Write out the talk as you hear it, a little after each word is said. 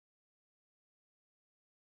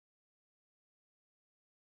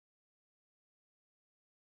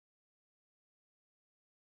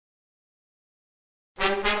The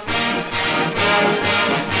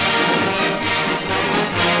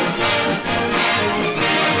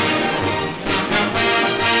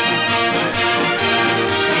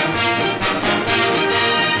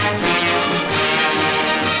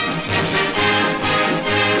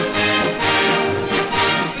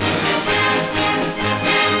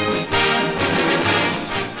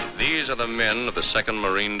men of the 2nd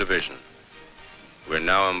Marine Division. We're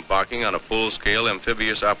now embarking on a full-scale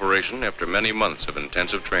amphibious operation after many months of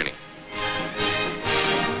intensive training.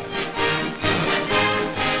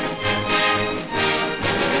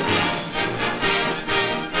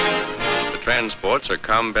 The transports are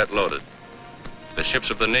combat loaded. The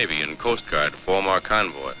ships of the Navy and Coast Guard form our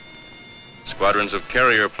convoy. Squadrons of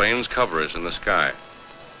carrier planes cover us in the sky.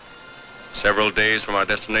 Several days from our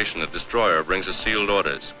destination, a destroyer brings us sealed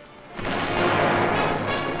orders.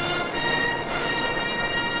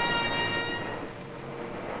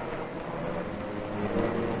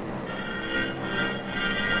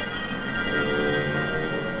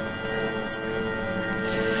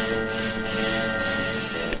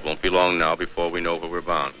 It won't be long now before we know where we're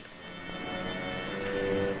bound.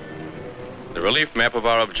 The relief map of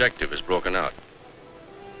our objective is broken out.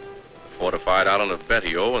 The fortified island of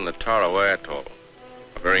Betio and the Tarawa atoll,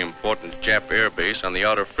 a very important Jap air base on the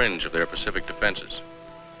outer fringe of their Pacific defenses.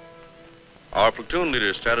 Our platoon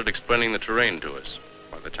leaders started explaining the terrain to us.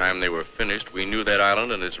 By the time they were finished, we knew that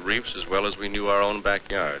island and its reefs as well as we knew our own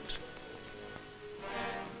backyards.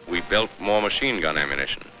 We built more machine gun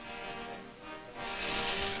ammunition.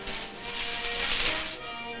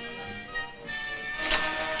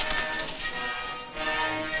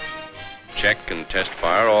 Check and test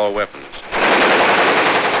fire all weapons.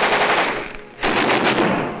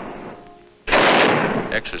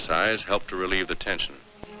 Exercise helped to relieve the tension.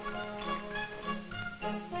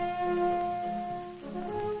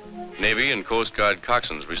 Navy and Coast Guard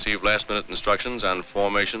coxswains received last-minute instructions on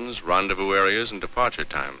formations, rendezvous areas, and departure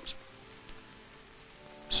times.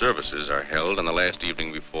 Services are held on the last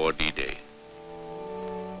evening before D-Day.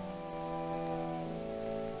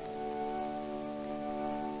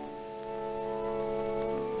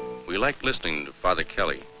 We liked listening to Father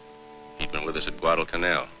Kelly. He'd been with us at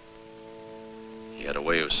Guadalcanal. He had a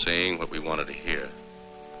way of saying what we wanted to hear.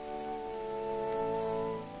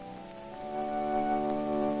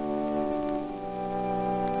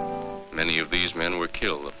 Many of these men were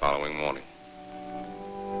killed the following morning.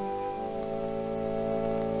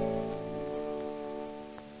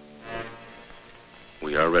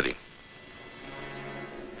 We are ready.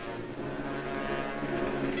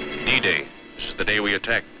 D-Day. This is the day we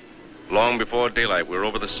attack. Long before daylight, we're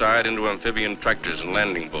over the side into amphibian tractors and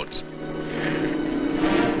landing boats.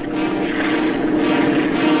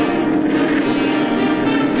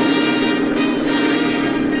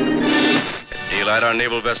 At daylight, our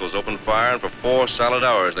naval vessels open fire, and for 4 solid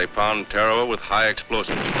hours, they pound Tarawa with high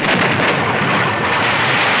explosives.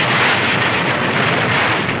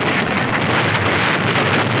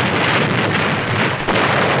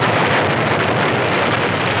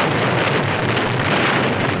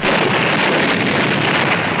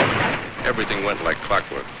 Everything went like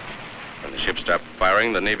clockwork. When the ship stopped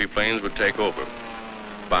firing, the Navy planes would take over.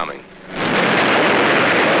 Bombing.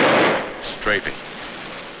 Strafing.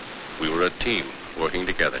 We were a team working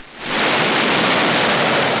together.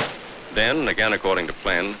 Then, again according to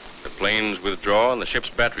plan, the planes withdraw and the ship's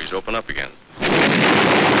batteries open up again.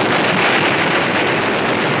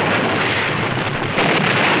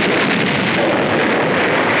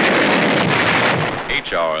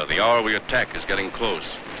 Each hour, the hour we attack, is getting close.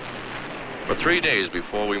 For 3 days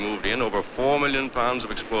before we moved in, over 4 million pounds of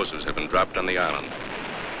explosives had been dropped on the island.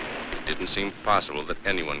 It didn't seem possible that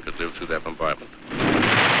anyone could live through that bombardment.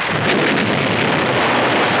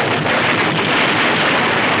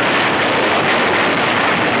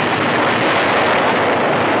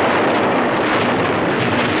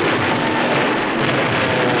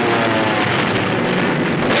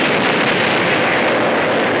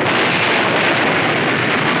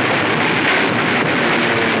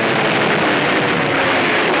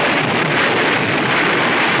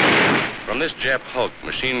 This Jap hulk,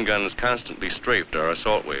 machine guns constantly strafed our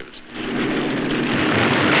assault waves.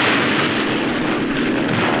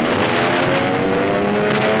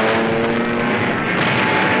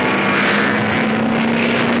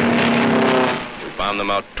 We bombed them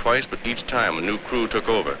out twice, but each time a new crew took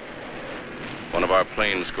over. One of our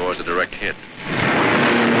planes scores a direct hit.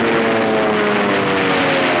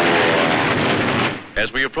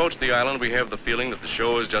 As we approach the island, we have the feeling that the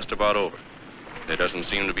show is just about over. There doesn't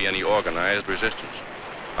seem to be any organized resistance.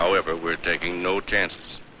 However, we're taking no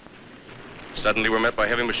chances. Suddenly, we're met by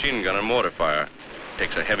heavy machine gun and mortar fire.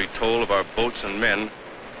 takes a heavy toll of our boats and men,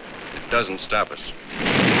 it doesn't stop us.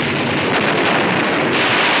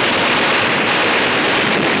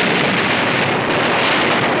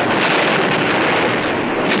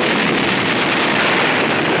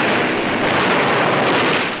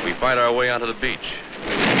 We fight our way onto the beach.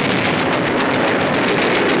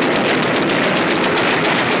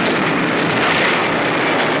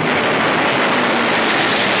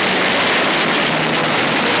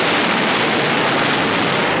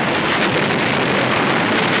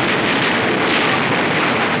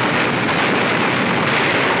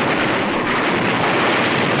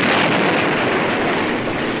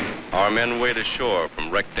 Our men wade ashore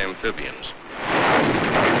from wrecked amphibians.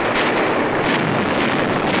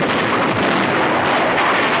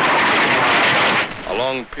 A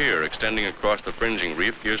long pier extending across the fringing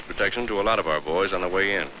reef gives protection to a lot of our boys on the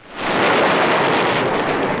way in.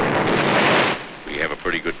 We have a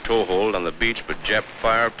pretty good toehold on the beach, but Jap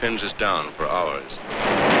fire pins us down for hours.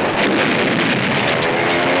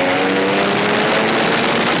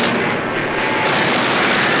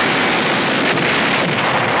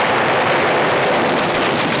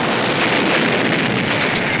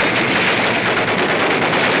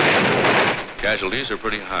 Casualties are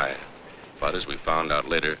pretty high, but as we found out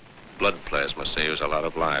later, blood plasma saves a lot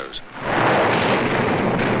of lives.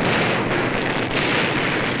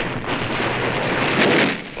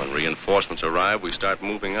 When reinforcements arrive, we start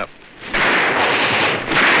moving up.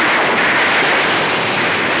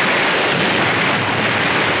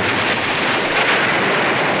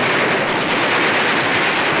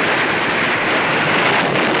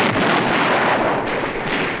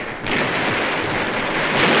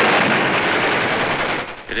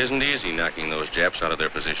 It isn't easy knocking those Japs out of their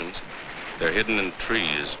positions. They're hidden in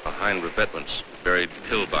trees, behind revetments, buried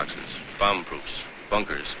pillboxes, bomb-proofs,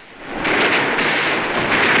 bunkers.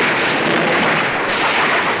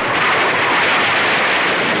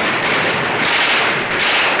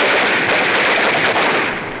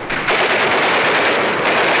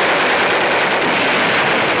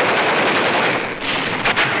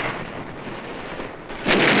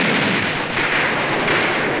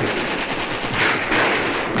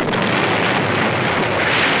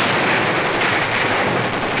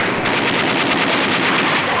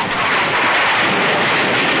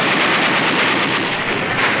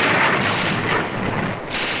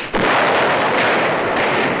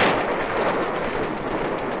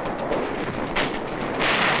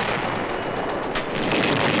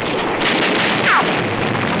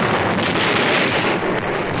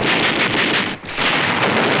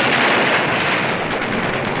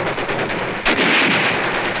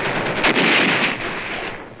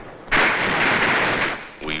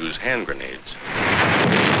 Hand grenades.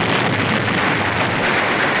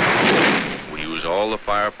 We use all the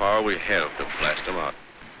firepower we have to blast them out.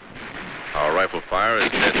 Our rifle fire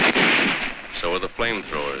is deadly. So are the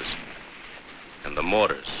flamethrowers and the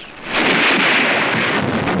mortars.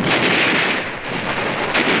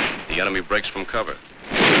 The enemy breaks from cover.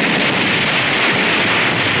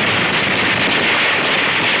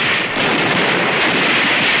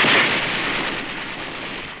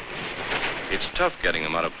 It's tough getting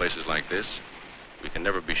them out of places like this. We can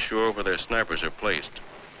never be sure where their snipers are placed.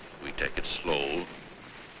 We take it slow,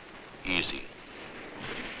 easy.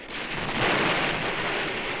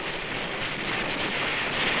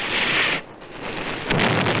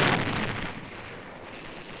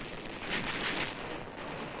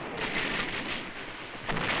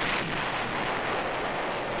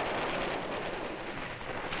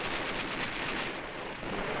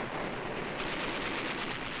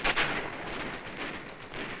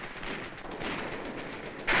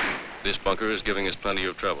 This bunker is giving us plenty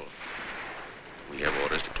of trouble. We have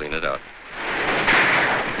orders to clean it out.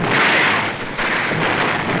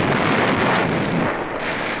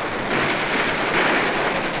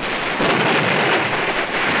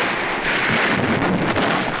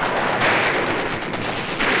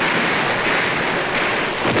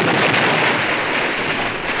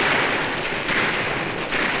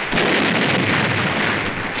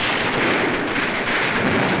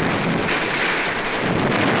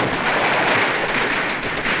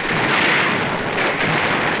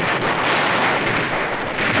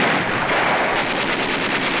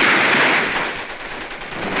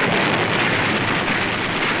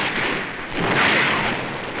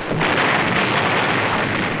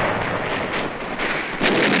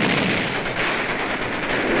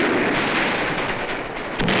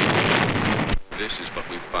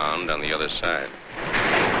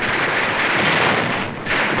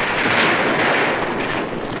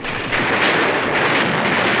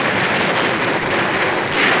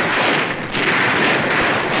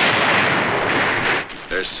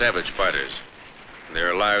 savage fighters.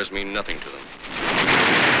 Their lives mean nothing to them.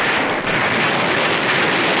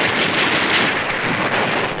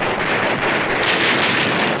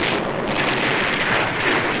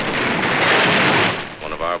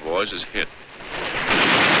 One of our boys is hit.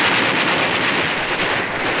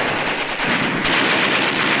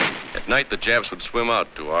 At night, the Japs would swim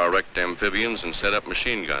out to our wrecked amphibians and set up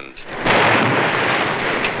machine guns.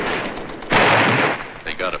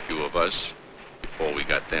 They got a few of us before we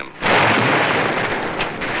got them.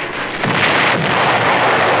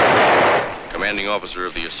 The commanding officer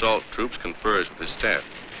of the assault troops confers with his staff.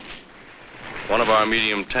 One of our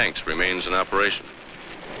medium tanks remains in operation.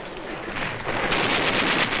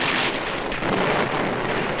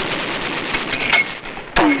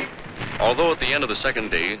 Although at the end of the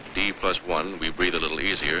second day, D+1, we breathe a little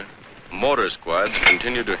easier, mortar squads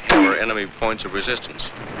continue to hammer enemy points of resistance.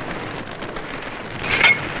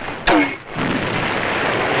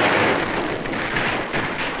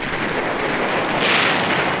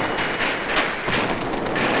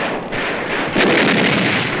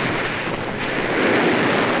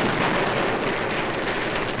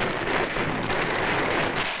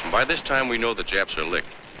 By this time, we know the Japs are licked.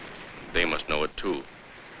 They must know it, too.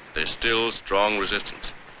 There's still strong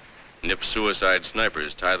resistance. Nip-suicide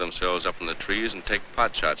snipers tie themselves up in the trees and take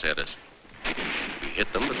pot shots at us. We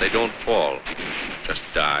hit them, but they don't fall. Just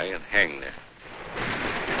die and hang there.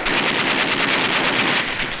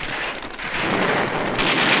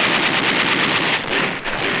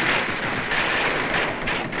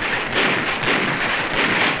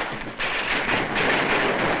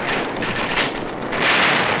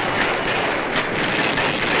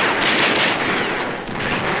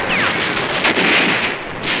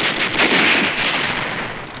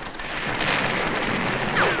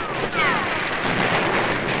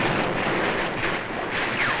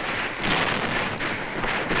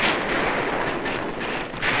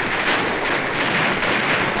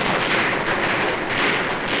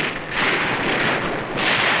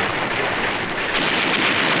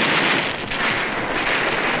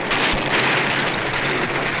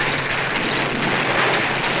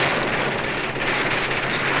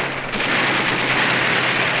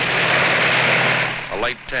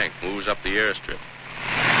 Tank moves up the airstrip.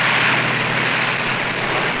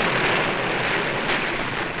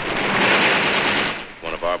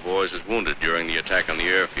 One of our boys is wounded during the attack on the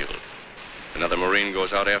airfield. Another Marine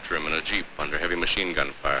goes out after him in a jeep under heavy machine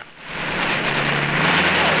gun fire.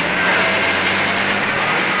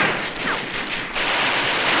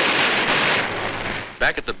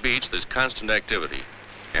 Back at the beach, there's constant activity.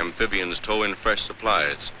 Amphibians tow in fresh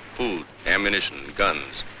supplies, food, ammunition,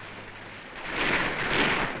 guns.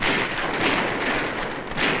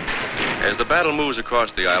 As the battle moves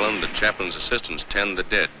across the island, the chaplain's assistants tend the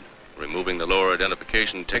dead, removing the lower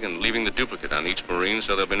identification tick and leaving the duplicate on each Marine so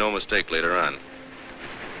there'll be no mistake later on.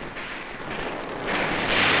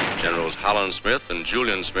 Generals Holland Smith and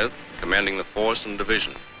Julian Smith commanding the force and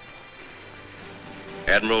division.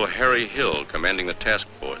 Admiral Harry Hill commanding the task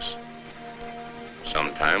force.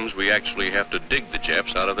 Sometimes we actually have to dig the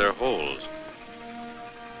Japs out of their holes.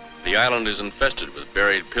 The island is infested with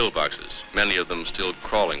buried pillboxes, many of them still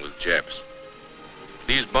crawling with Japs.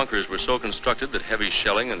 These bunkers were so constructed that heavy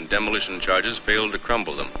shelling and demolition charges failed to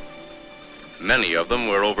crumble them. Many of them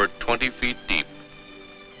were over 20 feet deep.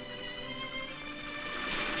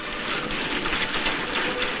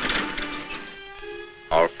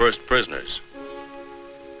 Our first prisoners.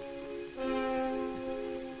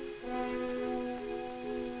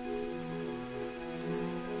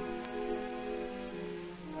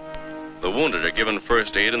 The wounded are given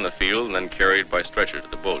first aid in the field and then carried by stretcher to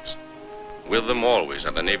the boats. With them always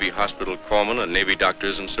are the Navy hospital corpsmen and Navy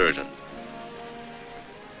doctors and surgeons.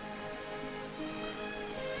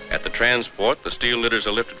 At the transport, the steel litters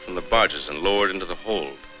are lifted from the barges and lowered into the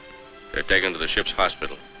hold. They're taken to the ship's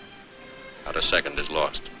hospital. Not a second is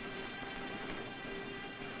lost.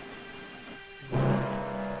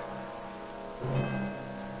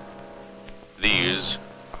 These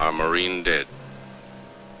are Marine dead.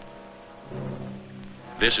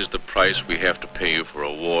 This is the price we have to pay for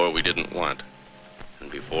a war we didn't want.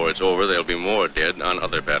 And before it's over, there'll be more dead on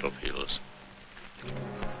other battlefields.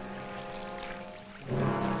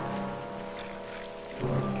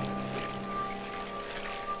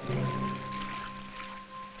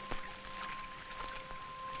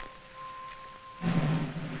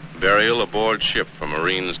 Burial aboard ship for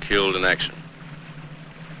Marines killed in action.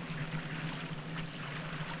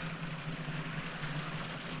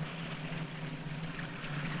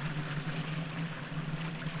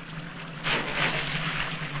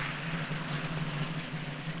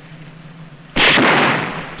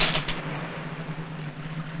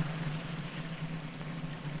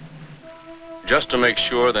 Just to make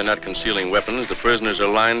sure they're not concealing weapons, the prisoners are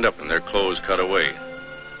lined up and their clothes cut away.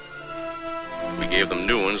 We gave them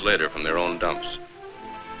new ones later from their own dumps.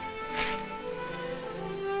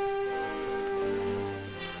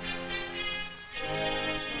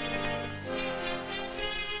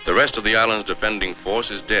 The rest of the island's defending force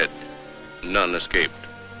is dead. None escaped.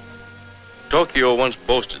 Tokyo once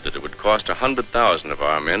boasted that it would cost 100,000 of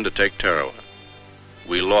our men to take Tarawa.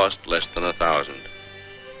 We lost less than 1,000.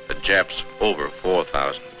 The Japs over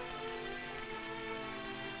 4,000.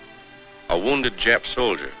 A wounded Jap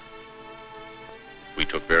soldier. We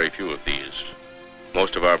took very few of these.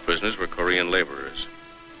 Most of our prisoners were Korean laborers.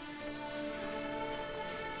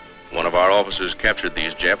 One of our officers captured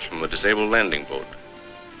these Japs from a disabled landing boat.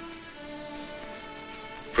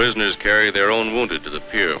 Prisoners carry their own wounded to the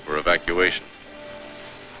pier for evacuation.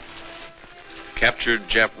 Captured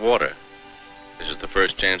Jap water. This is the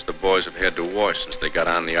first chance the boys have had to wash since they got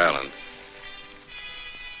on the island.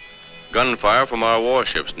 Gunfire from our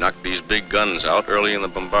warships knocked these big guns out early in the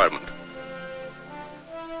bombardment.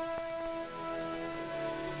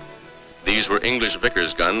 These were English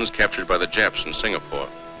Vickers guns captured by the Japs in Singapore.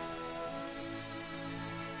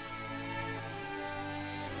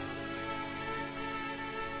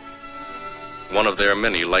 One of their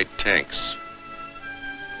many light tanks.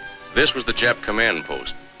 This was the Jap command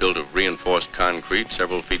post, built of reinforced concrete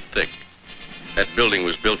several feet thick. That building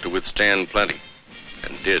was built to withstand plenty,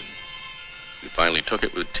 and did. We finally took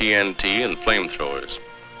it with TNT and flamethrowers.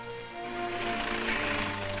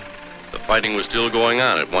 The fighting was still going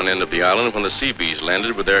on at one end of the island when the Seabees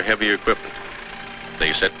landed with their heavy equipment.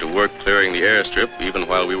 They set to work clearing the airstrip even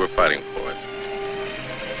while we were fighting for it.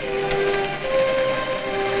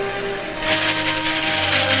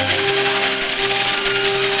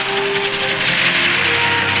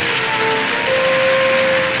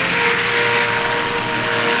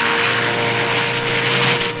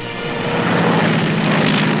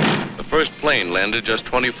 The first plane landed just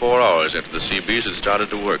 24 hours after the Seabees had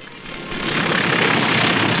started to work.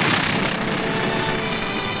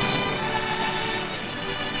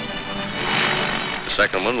 The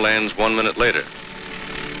second one lands 1 minute later.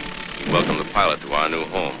 We welcomed the pilot to our new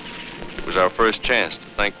home. It was our first chance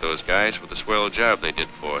to thank those guys for the swell job they did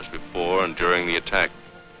for us before and during the attack.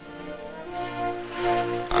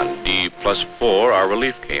 On D+4, our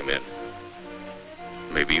relief came in.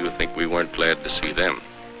 Maybe you think we weren't glad to see them.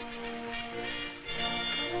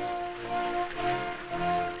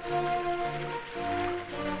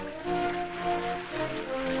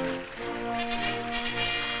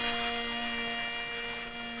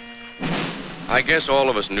 I guess all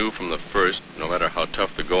of us knew from the first, no matter how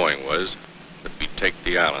tough the going was, that we'd take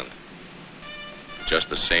the island. Just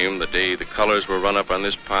the same, the day the colors were run up on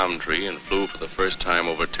this palm tree and flew for the first time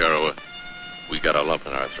over Tarawa, we got a lump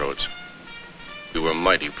in our throats. We were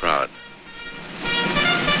mighty proud.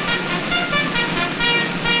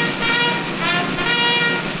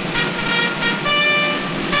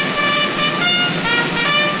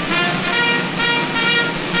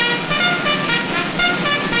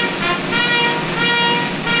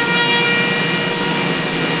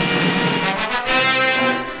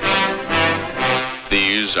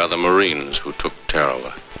 These are the Marines who took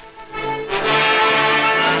Tarawa.